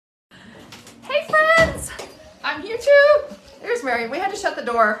I'm here too. There's Marion. We had to shut the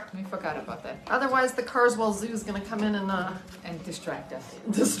door. We forgot about that. Otherwise, the Carswell Zoo is going to come in And distract us.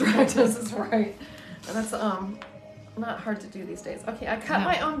 distract us. Is right. And that's not hard to do these days. Okay, I cut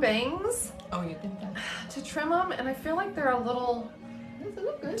my own bangs Oh, you did that? to trim them, and I feel like they're a little Does it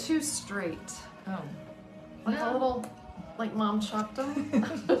look good? too straight. Oh. Like a little, like mom chopped them.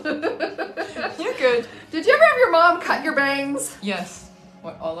 You're good. Did you ever have your mom cut your bangs? Yes.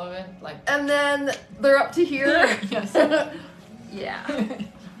 What, all of it? Like. And then they're up to here? Yes. Yeah.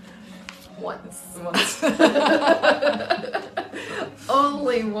 Once. Once.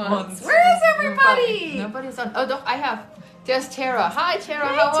 Only once. Once. Where is everybody? Nobody's on. Oh, no, I have. There's Tara. Hi, Tara.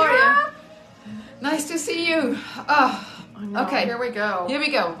 Hey, How Tara. are you? Nice to see you. Oh, No, okay. Here we go. Here we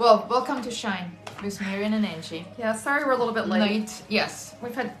go. Well, welcome to Shine with Marion and Angie. Yeah, sorry we're a little bit late. Yes.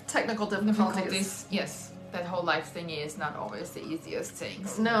 We've had technical difficulties. Yes. That whole life thing is not always the easiest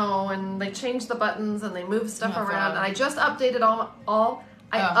things. No, and they changed the buttons and they moved stuff Oh, around. God. And I just updated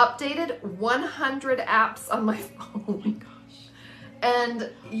I updated 100 apps on my phone. Oh my gosh. And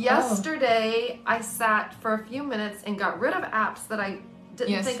yesterday I sat for a few minutes and got rid of apps that I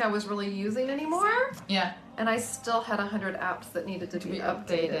didn't think I was really using anymore. Yeah. And I still had 100 apps that needed to be updated.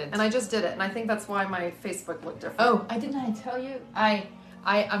 updated. And I just did it. And I think that's why my Facebook looked different. Oh, didn't I tell you?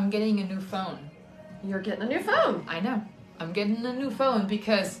 I'm getting a new phone. You're getting a new phone. I know. I'm getting a new phone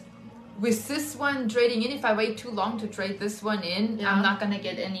because with this one trading in, if I wait too long to trade this one in, I'm not going to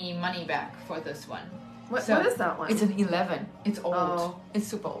get any money back for this one. What is that one? It's an 11. It's old. Oh. It's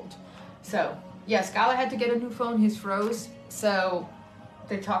super old. So, yeah, Skylar had to get a new phone. His froze. So,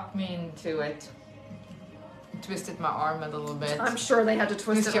 they talked me into it. Twisted my arm a little bit. I'm sure they had to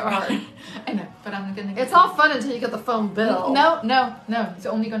twist it your hard. I know, but I'm going to get It's all fun until you get the phone bill. No. It's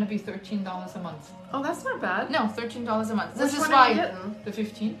only going to be $13 a month. Oh, that's not bad. No, $13 a month. Which This is one why are you getting? the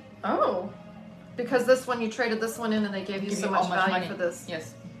 15. Oh. Because this one, you traded this one in and they gave you so much value money for this.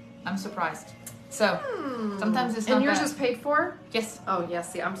 Yes. I'm surprised. So, sometimes it's not And yours bad. is paid for? Yes. Oh,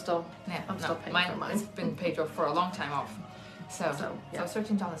 yes. See, I'm still Yeah, paying mine, for mine. It's been paid for a long time off. So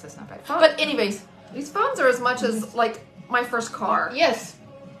 $13 is not bad. Phone- But anyways. These phones are as much as, like, my first car. Yes.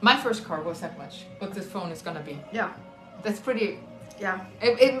 My first car was that much. What this phone is going to be. Yeah. That's pretty... Yeah.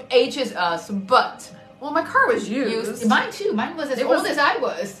 It ages us, but... Well, my car was used. Mine too. Mine was as old as I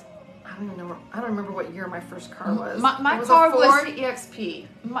was. I don't remember what year my first car was. My it was car a Ford was EXP.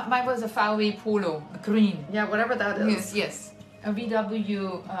 Mine was a VW Polo, green. Yeah, whatever that is. Yes. A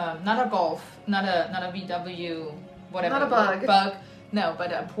VW, not a Golf, not a VW, whatever. Not a Bug. Bug. No,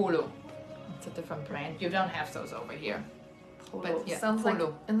 but a Polo. It's a different brand. You don't have those over here. Polo. But, yeah, Sounds Polo.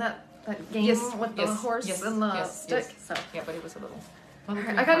 like in that game with the horse and the stick. Yes. So. Yeah, but it was a little.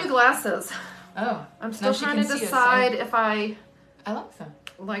 I got new glasses. Oh. I'm still now she trying to can see us, decide if I I like them.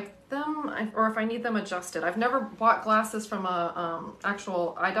 like them or if I need them adjusted. I've never bought glasses from a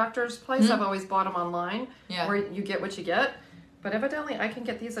actual eye doctor's place. I've always bought them online where you get what you get. But evidently I can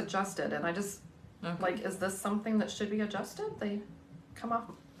get these adjusted, and I just like, is this something that should be adjusted? They come off.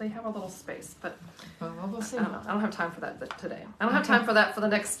 They have a little space, but Well, we'll see. I don't know. I don't have time for that today. I don't have time for that for the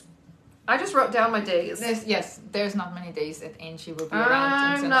next. I just wrote down my days. There's not many days that Angie will be around in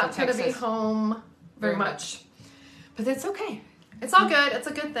I'm Central not going to Texas. be home very much. But it's okay. It's all good. It's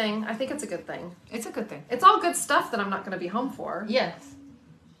a good thing. I think it's a good thing. It's a good thing. It's all good stuff that I'm not going to be home for. Yes.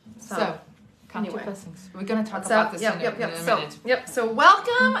 So count your anyway. blessings. We're going to talk about this in a minute. So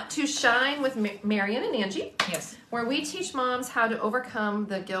welcome to Shine with Marion and Angie. Yes. Where we teach moms how to overcome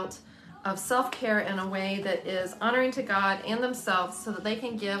the guilt of self-care in a way that is honoring to God and themselves so that they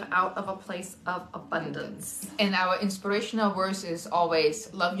can give out of a place of abundance. And our inspirational verse is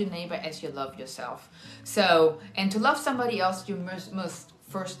always love your neighbor as you love yourself. So, and to love somebody else, you must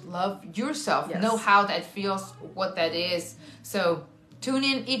first love yourself. Yes. Know how that feels, what that is. So tune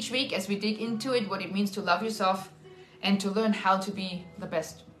in each week as we dig into it, what it means to love yourself and to learn how to be the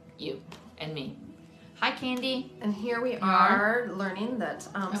best you and me. Hi, Candy. And here we are learning that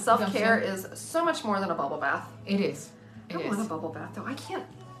self-care is so much more than a bubble bath. It is. I don't want a bubble bath though. I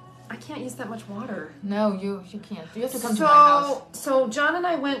can't use that much water. No, you can't. You have to come to my house. So John and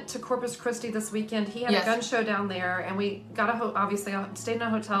I went to Corpus Christi this weekend. He had a gun show down there, and we got obviously stayed in a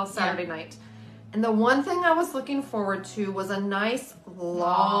hotel Saturday night. And the one thing I was looking forward to was a nice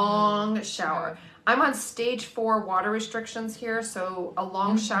long shower. I'm on stage 4 water restrictions here, so a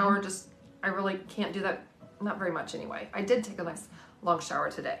long shower I really can't do that, not very much anyway. I did take a nice long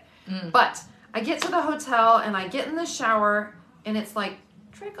shower today. But I get to the hotel and I get in the shower and it's like,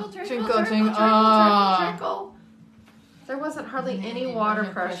 trickle, trickle, trickle, trickle, trickle, trickle, trickle. There wasn't hardly any water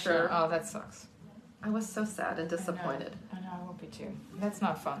pressure. Oh, that sucks. I was so sad and disappointed. I know. happy too. That's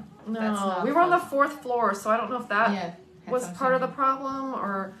not fun. No, That's not we were on the fun. 4th floor, so I don't know if that Yeah, had was something. part of the problem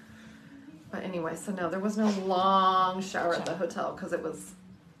or. But anyway, so no, there was no long shower at the hotel because it was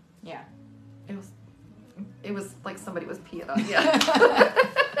Yeah. it was like somebody was peeing on. Yeah.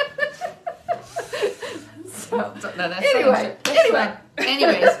 So No, that's anyway,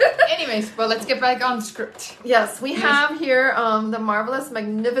 anyways, well, let's get back on script. yes, we have here the marvelous,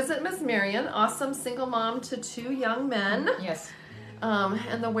 magnificent Miss Marion, awesome single mom to 2 young men, Yes.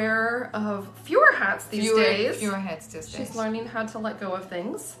 and the wearer of fewer hats these days. Fewer heads these days. She's learning how to let go of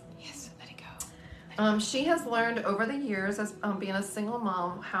things. Yes, let it go. She has learned over the years as being a single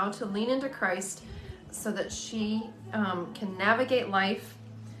mom how to lean into Christ so that she can navigate life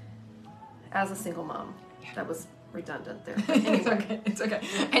as a single mom. That was redundant there. But anyway. It's okay.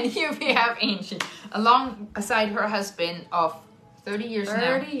 And here we have Angie, alongside her husband of 30 years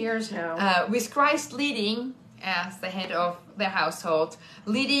now. 30 years now. With Christ leading as the head of their household.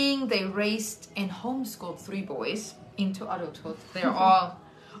 They raised and homeschooled 3 boys into adulthood. They're all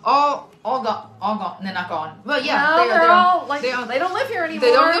gone. They're not gone. Well, yeah, no, they're all like they don't live here anymore.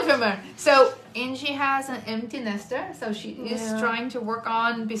 They don't live here. So Angie has an empty nester. So she is trying to work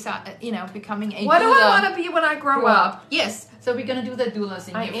on becoming a. What doula. do I want to be when I grow up? Yes. So we're gonna do the doula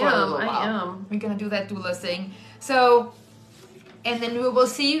thing here for a little while. I am. We're gonna do that doula thing. So, and then we will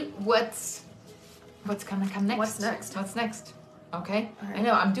see what's gonna come next. What's next? Okay. Right. I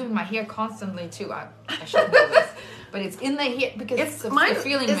know I'm doing my hair constantly too. I shouldn't do this, but it's in the hair because it's the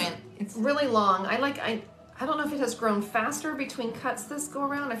feeling, man. It's really long. I don't know if it has grown faster between cuts this go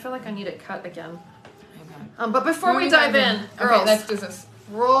around. I feel like I need it cut again. Okay. But before we dive in, girls, okay, let's do this.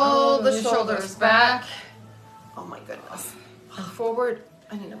 roll the your shoulders back. Oh my goodness. And forward.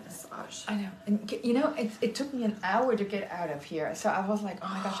 I need a massage. I know. And it took me an hour to get out of here. So I was like, oh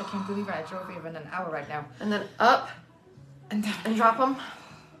my gosh, I can't believe it. I drove even an hour right now. And then up And drop them.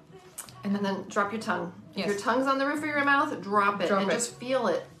 And then drop your tongue. Yes. If your tongue's on the roof of your mouth, drop it Drop and it. just feel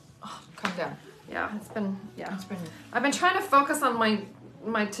it. Calm down. Yeah, It's been I've been trying to focus on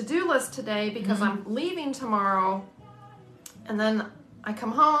my to-do list today because I'm leaving tomorrow, and then I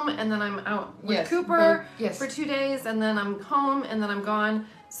come home, and then I'm out with Cooper for 2 days, and then I'm home, and then I'm gone.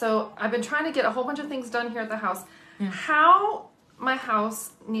 So I've been trying to get a whole bunch of things done here at the house. How my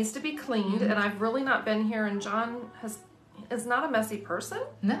house needs to be cleaned, and I've really not been here, and John is not a messy person,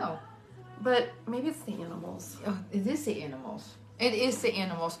 no. but maybe it's the animals. Oh, it is the animals. It is the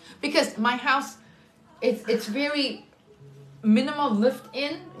animals because my house, it's very minimal lift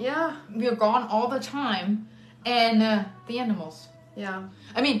in. Yeah. We're gone all the time, and the animals. Yeah.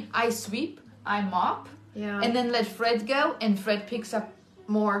 I mean, I sweep, I mop, and then let Fred go, and Fred picks up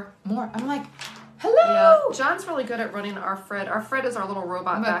more. I'm like, hello. Yeah. John's really good at running our Fred. Our Fred is our little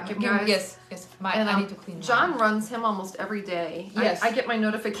robot vacuum, guys. Yes. And I need to clean. John runs him almost every day. Yes. I get my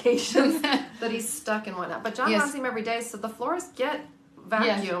notifications that he's stuck and whatnot. But John runs him every day, so the floors get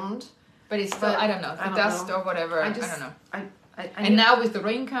vacuumed. But it's still, I don't know, the dust or whatever. I don't know. And now with the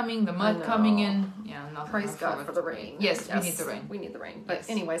rain coming, the mud coming in, praise God for the rain. Yes, we need the rain. We need the rain. But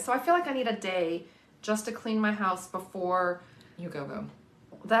anyway, so I feel like I need a day just to clean my house before you go.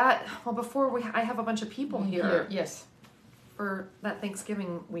 Before I have a bunch of people here. Yes. For that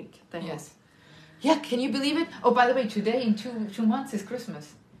Thanksgiving week thing. Yes. Yeah, can you believe it? Oh, by the way, today in 2 months is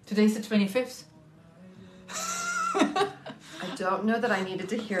Christmas. Today's the 25th. I don't know that I needed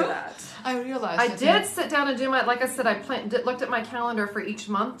to hear that. I realized. I did sit down and do like I said, looked at my calendar for each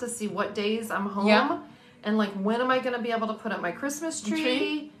month to see what days I'm home. And like, when am I going to be able to put up my Christmas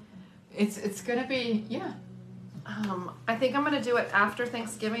tree? It's going to be, I think I'm going to do it after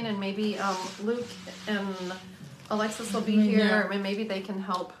Thanksgiving, and maybe Luke and Alexis will be here, and maybe they can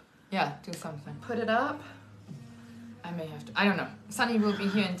help. Yeah, do something. Put it up. I may have to. I don't know. Sonny will be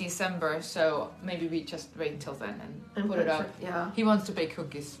here in December, so maybe we just wait till then and put it up. He wants to bake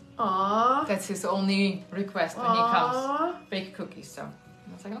cookies. Aww. That's his only request when he comes. Bake cookies. So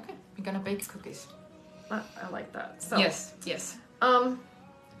I was like, okay, we're gonna bake cookies. I like that. So yes.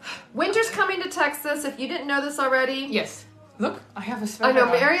 Winter's coming to Texas. If you didn't know this already. Yes. Look, I have a sweater. I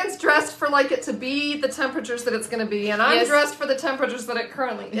know, Marion's dressed for like it to be the temperatures that it's going to be, and I'm dressed for the temperatures that it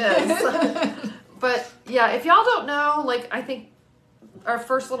currently is. But yeah, if y'all don't know, like, I think our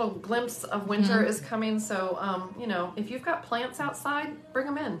first little glimpse of winter is coming. So, if you've got plants outside, bring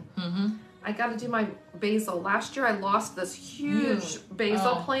them in. Mm-hmm. I got to do my basil. Last year I lost this huge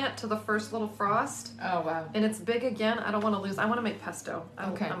basil plant to the first little frost. Oh, wow. And it's big again. I don't want to lose. I want to make pesto.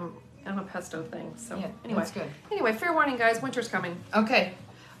 Okay. I'm a pesto thing. So anyway, that's good. Anyway, fair warning, guys. Winter's coming. Okay.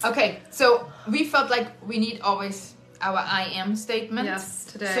 So we felt like we need always our I am statement. Yes,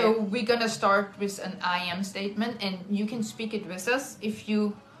 today. So we're gonna start with an I am statement, and you can speak it with us if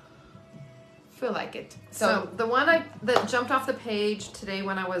you feel like it. So the one that jumped off the page today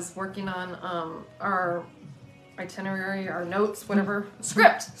when I was working on our itinerary, our notes, whatever,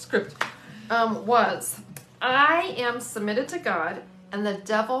 script, was, I am submitted to God, and the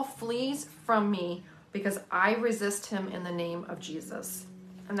devil flees from me because I resist him in the name of Jesus.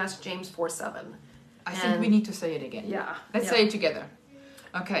 And that's James 4:7. I think we need to say it again. Yeah. Let's say it together.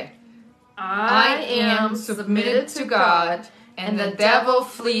 Okay. I am submitted to God, and the devil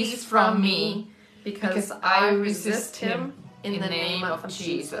flees from me because I resist him in the name of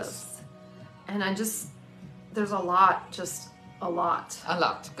Jesus. And there's a lot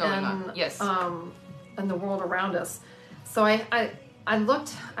going on. Yes. In the world around us. So I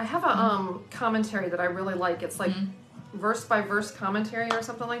looked, I have a commentary that I really like. It's like verse by verse commentary or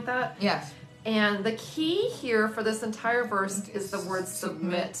something like that. Yes. And the key here for this entire verse is the word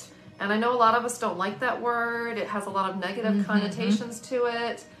submit. And I know a lot of us don't like that word. It has a lot of negative connotations to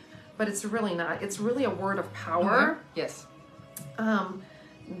it, but it's really not. It's really a word of power. Yes.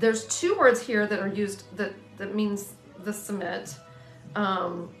 There's two words here that are used that means the submit.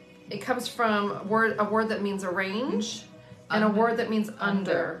 It comes from a word that means arrange and a word that means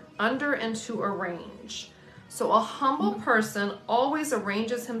under and to arrange. So a humble person always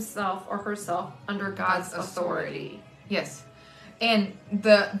arranges himself or herself under God's authority. Yes. And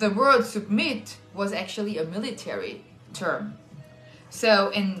the word submit was actually a military term.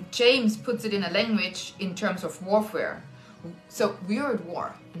 So, and James puts it in a language in terms of warfare. So we are at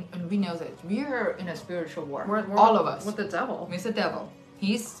war, and we know that we are in a spiritual war. We're all of us with the devil. With the devil,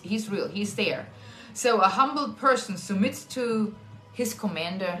 he's real. He's there. So a humble person submits to his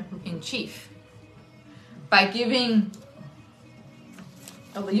commander in chief by giving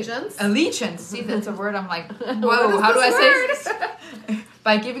allegiance. Allegiance. See, that's a word. I'm like, whoa. How do I say this?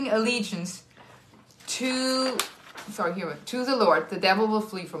 By giving allegiance to the Lord, the devil will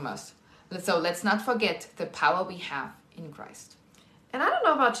flee from us. So let's not forget the power we have in Christ. And I don't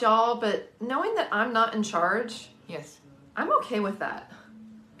know about y'all, but knowing that I'm not in charge, yes, I'm okay with that.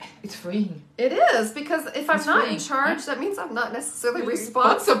 It's freeing. It is, because if I'm not in charge, that means I'm not necessarily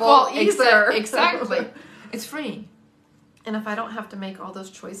responsible either. Exactly. It's freeing. And if I don't have to make all those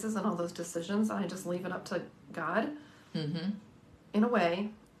choices and all those decisions, and I just leave it up to God, in a way.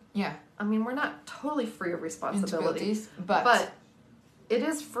 Yeah. I mean, we're not totally free of responsibilities, but it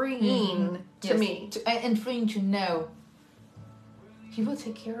is freeing to me. And freeing to know He will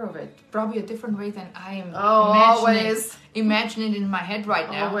take care of it. Probably a different way than I am imagining it in my head right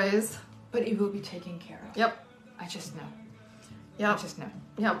now. Always. But it will be taken care of. Yep. I just know. Yep. I just know.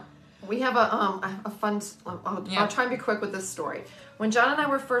 Yep. We have a fun... I'll try and be quick with this story. When John and I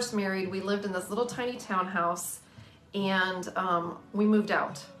were first married, we lived in this little tiny townhouse, and we moved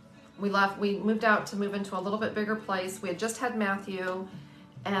out. We moved out to move into a little bit bigger place. We had just had Matthew,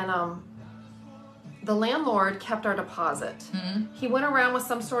 and the landlord kept our deposit. He went around with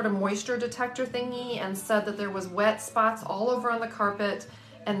some sort of moisture detector thingy and said that there was wet spots all over on the carpet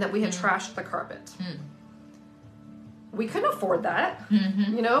and that we had trashed the carpet. We couldn't afford that.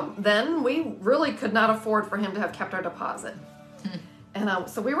 You know, then we really could not afford for him to have kept our deposit. And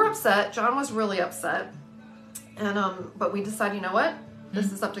so we were upset. John was really upset. And but we decided, you know what?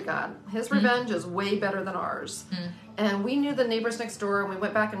 This is up to God. His revenge is way better than ours. And we knew the neighbors next door, and we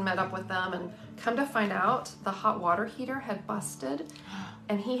went back and met up with them, and come to find out, the hot water heater had busted,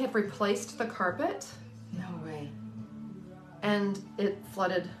 and he had replaced the carpet. No way. And it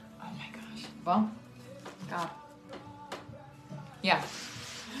flooded. Oh my gosh. Well, God. Yeah.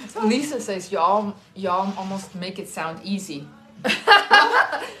 Lisa says y'all almost make it sound easy.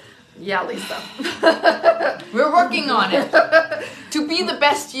 Yeah, Lisa. We're working on it. To be the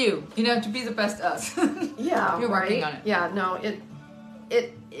best you. You know, to be the best us. Yeah, we're working on it. Yeah, no, it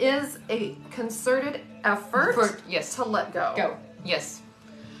is a concerted effort to let go. Yes.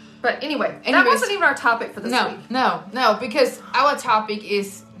 But anyway, that wasn't even our topic for this week. No, because our topic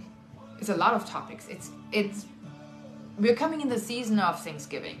is a lot of topics. It's we're coming in the season of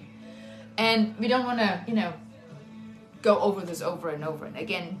Thanksgiving. And we don't want to, go over this over and over and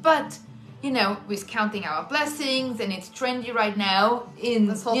again. But, we're counting our blessings, and it's trendy right now in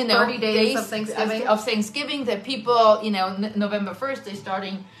this whole 30 days of Thanksgiving that people, November 1st, they're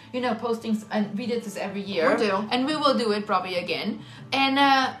starting, posting, and we did this every year. We do. And we will do it probably again. And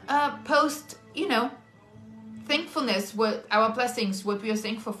post, thankfulness, what our blessings, what we are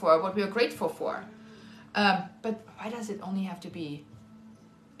thankful for, what we are grateful for. But why does it only have to be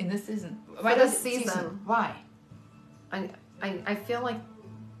in this season? Why this season? Why? I feel like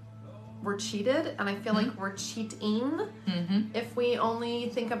we're cheated, and I feel like we're cheating if we only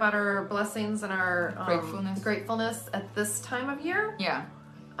think about our blessings and our gratefulness at this time of year. Yeah.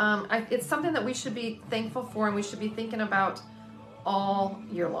 It's something that we should be thankful for, and we should be thinking about all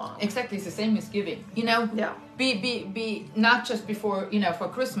year long. Exactly, it's the same as giving. You know, be not just before, you know, for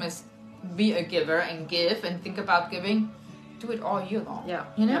Christmas, be a giver and give and think about giving. Do it all year long. Yeah,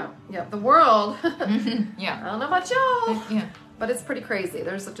 you know. Yeah. The world. Yeah. I don't know about y'all. Yeah. But it's pretty crazy.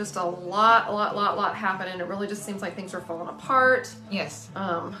 There's just a lot happening. It really just seems like things are falling apart. Yes.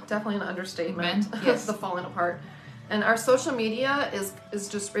 Definitely an understatement. Yes. The falling apart. And our social media is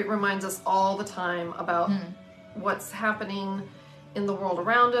just, it reminds us all the time about what's happening in the world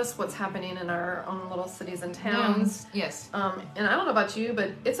around us, what's happening in our own little cities and towns. Yes. And I don't know about you, but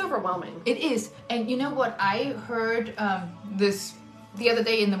it's overwhelming. It is. And you know what? I heard this the other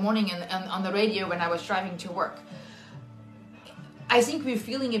day in the morning and on the radio when I was driving to work. I think we're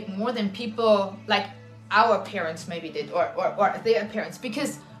feeling it more than people like our parents maybe did or their parents.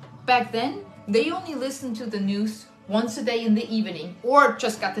 Because back then, they only listened to the news once a day in the evening, or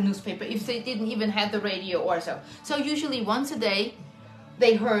just got the newspaper if they didn't even have the radio or so. So usually once a day,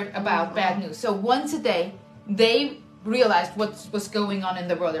 they heard about bad news. So once a day, they realized what's going on in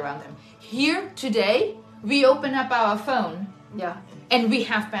the world around them. Here today, we open up our phone, and we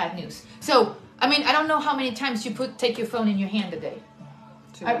have bad news. So I mean, I don't know how many times you take your phone in your hand a day.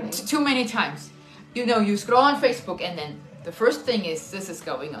 Too many times. You know, you scroll on Facebook, and then the first thing is this is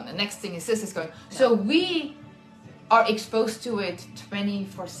going on. The next thing is this is going on. So we are exposed to it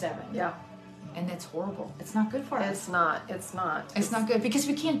 24/7. Yeah. And it's horrible. It's not good for us. It's not. It's not good because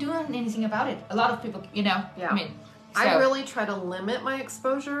we can't do anything about it. A lot of people, you know. Yeah. I mean, I really try to limit my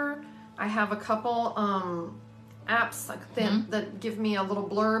exposure. I have a couple apps that give me a little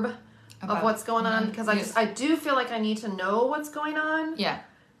blurb of what's going on because I do feel like I need to know what's going on. Yeah.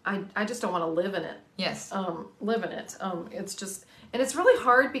 I just don't want to live in it. Yes. Live in it. It's just, and it's really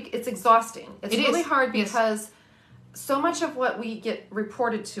hard. It's exhausting. It's really hard because so much of what we get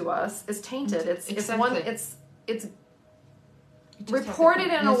reported to us is tainted. It's reported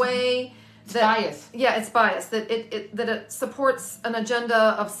in a way that biased. Yeah, it's biased. That it supports an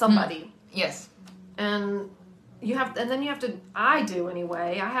agenda of somebody. Yes. And then you have to. I do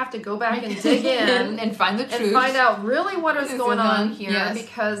anyway. I have to go back and dig in and find the truth and find out really what is going on here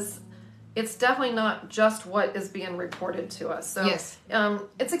because it's definitely not just what is being reported to us. So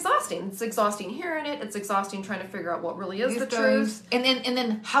it's exhausting. It's exhausting hearing it. It's exhausting trying to figure out what really is the truth. And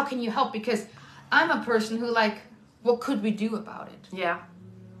then how can you help? Because I'm a person who what could we do about it? Yeah.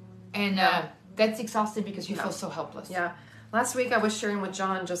 And that's exhausting because you feel so helpless. Yeah. Last week I was sharing with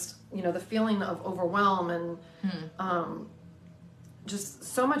John just, the feeling of overwhelm and just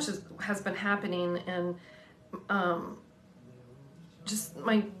so much has been happening and just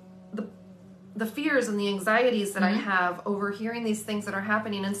the fears and the anxieties that I have over hearing these things that are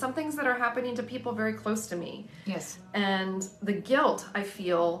happening and some things that are happening to people very close to me. Yes. And the guilt I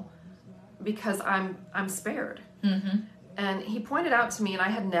feel because I'm spared. Mm-hmm. And he pointed out to me, and I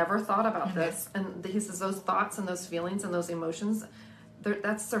had never thought about this, and he says those thoughts and those feelings and those emotions,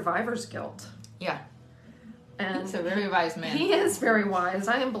 that's survivor's guilt. Yeah. And he's a very wise man. He is very wise.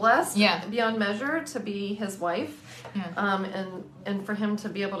 I am blessed beyond measure to be his wife, and for him to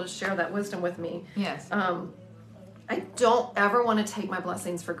be able to share that wisdom with me. Yes. I don't ever want to take my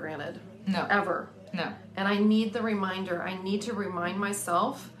blessings for granted. No. Ever. No. And I need the reminder. I need to remind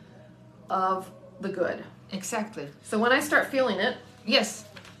myself of the good. Exactly. So when I start feeling it,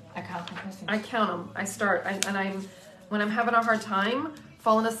 I count my blessings. I count them. When I'm having a hard time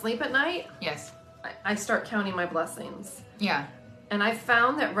falling asleep at night, I start counting my blessings. Yeah. And I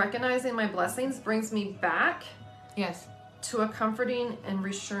found that recognizing my blessings brings me back to a comforting and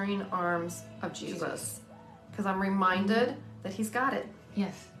reassuring arms of Jesus. Because I'm reminded that he's got it.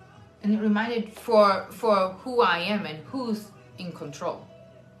 Yes. And it reminded for who I am and who's in control.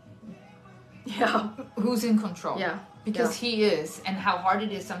 Yeah. Who's in control. Yeah. Because he is, and how hard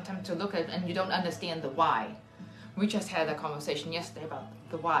it is sometimes to look at and you don't understand the why. We just had a conversation yesterday about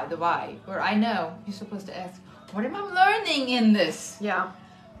the why, where I know you're supposed to ask, what am I learning in this? Yeah.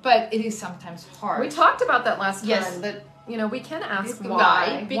 But it is sometimes hard. We talked about that last time, that, we can ask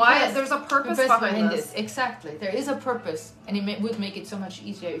why. Why? There's a purpose behind this. Exactly. There is a purpose, and it would make it so much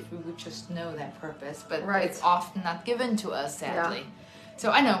easier if we would just know that purpose, but it's often not given to us, sadly. Yeah. So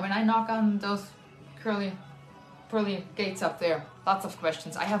I know when I knock on those pearly gates up there, lots of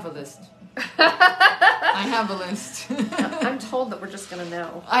questions. I have a list. I have a list. I'm told that we're just going to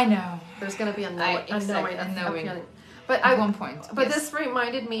know. I know. There's going to be a knowing. But at one point. But this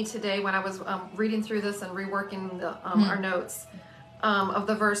reminded me today when I was reading through this and reworking our notes. of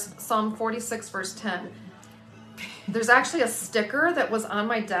the verse, Psalm 46, verse 10. There's actually a sticker that was on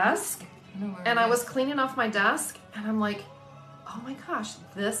my desk, and I was cleaning off my desk, and I'm like, oh my gosh,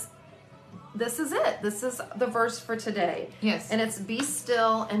 this is it. This is the verse for today. Yes. And it's, be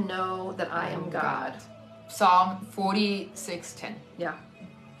still and know that I am God. Psalm 46:10. Yeah.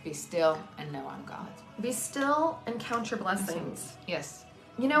 Be still and know I'm God. Be still and count your blessings. Yes.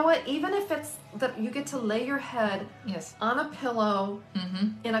 You know what? Even if it's that you get to lay your head on a pillow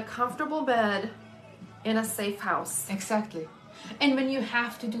in a comfortable bed in a safe house. Exactly. And when you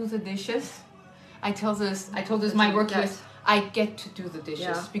have to do the dishes, I told this my workplace, I get to do the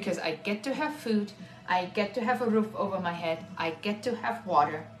dishes because I get to have food, I get to have a roof over my head, I get to have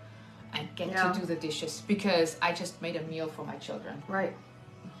water, I get to do the dishes because I just made a meal for my children. Right.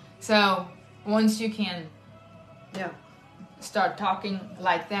 So once you can start talking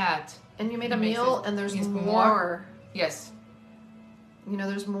like that, and you made a meal and there's more. Yes. You know,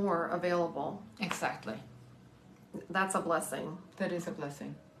 there's more available. Exactly. That's a blessing. That is a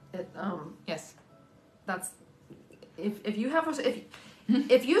blessing. Yes. That's if you have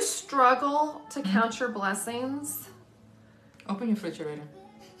if you struggle to count your blessings, open your refrigerator.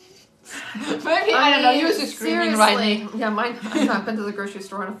 Maybe I don't know. You're just screaming right now. Yeah, mine. I've not been to the grocery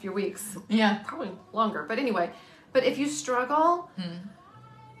store in a few weeks. Yeah, probably longer. But anyway, but if you struggle,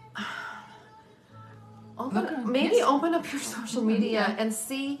 open up your social media and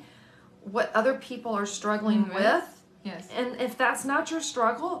see what other people are struggling with. Yes. And if that's not your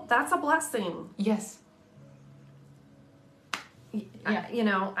struggle, that's a blessing. Yes. Yeah. You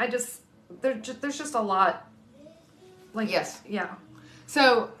know, there's just a lot. Like, yes. Yeah.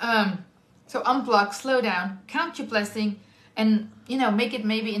 So unplug, slow down, count your blessing, and, you know, make it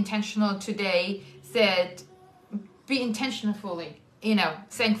maybe intentional today. That be intentionally, you know,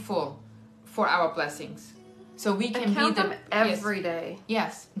 thankful for our blessings. So we can count be them every day.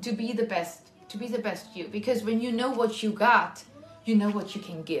 Yes, to be the best you. Because when you know what you got, you know what you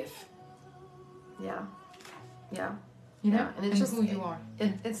can give. Yeah. Yeah. You know, and it's just who you are.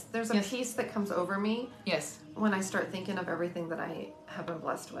 There's a peace that comes over me. Yes. When I start thinking of everything that I have been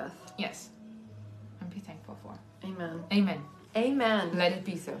blessed with. Yes. And be thankful for. Amen. Amen. Amen. Let it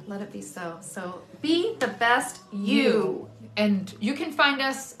be so. Let it be so. So be the best you. And you can find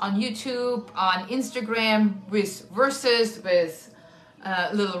us on YouTube, on Instagram, with verses, with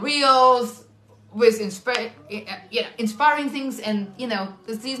little reels, with inspiring things, and, you know,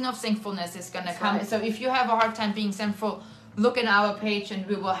 the season of thankfulness is going to come. Right. So if you have a hard time being thankful, look at our page, and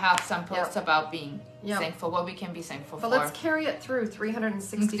we will have some posts about being thankful, what we can be thankful for. But let's carry it through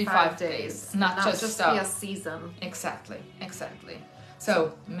 365 days. Not just be a season. Exactly.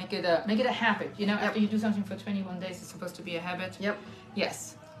 So make it a habit. You know, after you do something for 21 days, it's supposed to be a habit. Yep.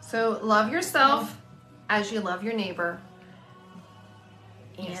 Yes. So love yourself as you love your neighbor.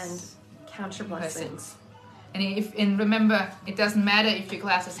 And count your blessings. And remember, it doesn't matter if your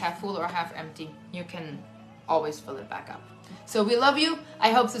glass is half full or half empty. You can always fill it back up. So we love you.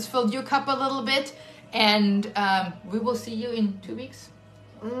 I hope this filled your cup a little bit. And we will see you in 2 weeks.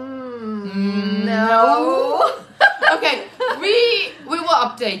 No. Okay, we will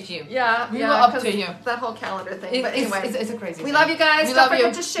update you. Yeah, we will update you. That whole calendar thing. But anyway, it's a crazy. We love you guys. Don't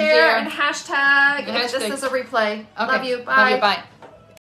forget to share and hashtag if this is a replay. Okay. Love you. Bye. Love you. Bye.